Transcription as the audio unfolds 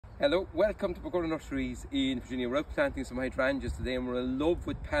Hello, welcome to Pergola Nurseries in Virginia. We're out planting some hydrangeas today, and we're in love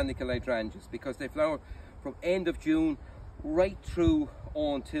with panicle hydrangeas because they flower from end of June right through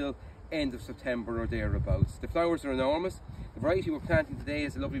until end of September or thereabouts. The flowers are enormous. The variety we're planting today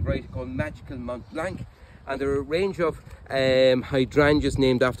is a lovely variety called Magical Mont Blanc, and there are a range of hydrangeas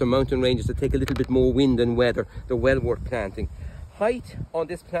named after mountain ranges that take a little bit more wind and weather. They're well worth planting. Height on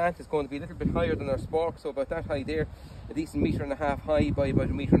this plant is going to be a little bit higher than our spork, so about that high there, a decent 1.5 meters high by about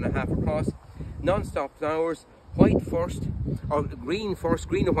 1.5 meters across. Non-stop flowers, white first, or green first,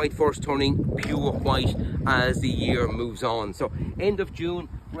 green and white first, turning pure white as the year moves on. So end of June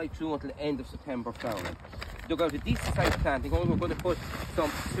right through until the end of September flowering. Dug out a decent sized planting hole. We're going to put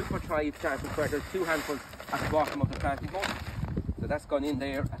some super tribe planting crackers, 2 handfuls at the bottom of the planting hole. So that's gone in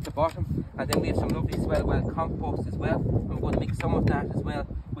there at the bottom, and then we have some lovely swell well compost as well, and we're going to mix some of that as well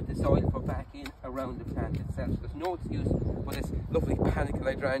with the soil for back in around the plant itself. So there's no excuse for this lovely panicle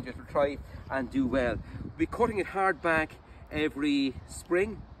hydrangea to thrive and do well. We'll be cutting it hard back every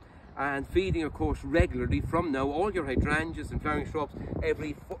spring and feeding, of course, regularly from now. All your hydrangeas and flowering shrubs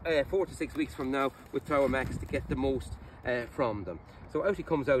every 4 to 6 weeks from now with Flower Max to get the most from them. So out he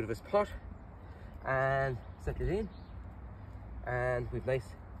comes out of his pot and set it in. And we've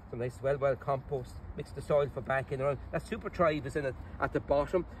some nice well compost, mix the soil for back in around. That super tribe is in it at the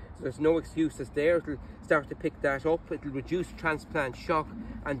bottom, so there's no excuses there. It'll start to pick that up, it'll reduce transplant shock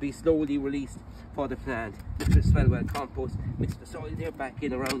and be slowly released for the plant. Mix the well compost, mix the soil there back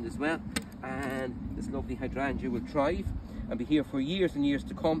in around as well, and this lovely hydrangea will thrive and be here for years and years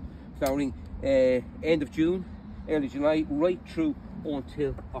to come, flowering end of June, early July, right through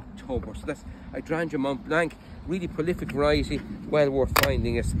until October. So that's Hydrangea Mont Blanc, really prolific variety, well worth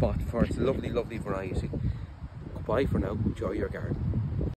finding a spot for. It's a lovely variety. Goodbye for now, enjoy your garden.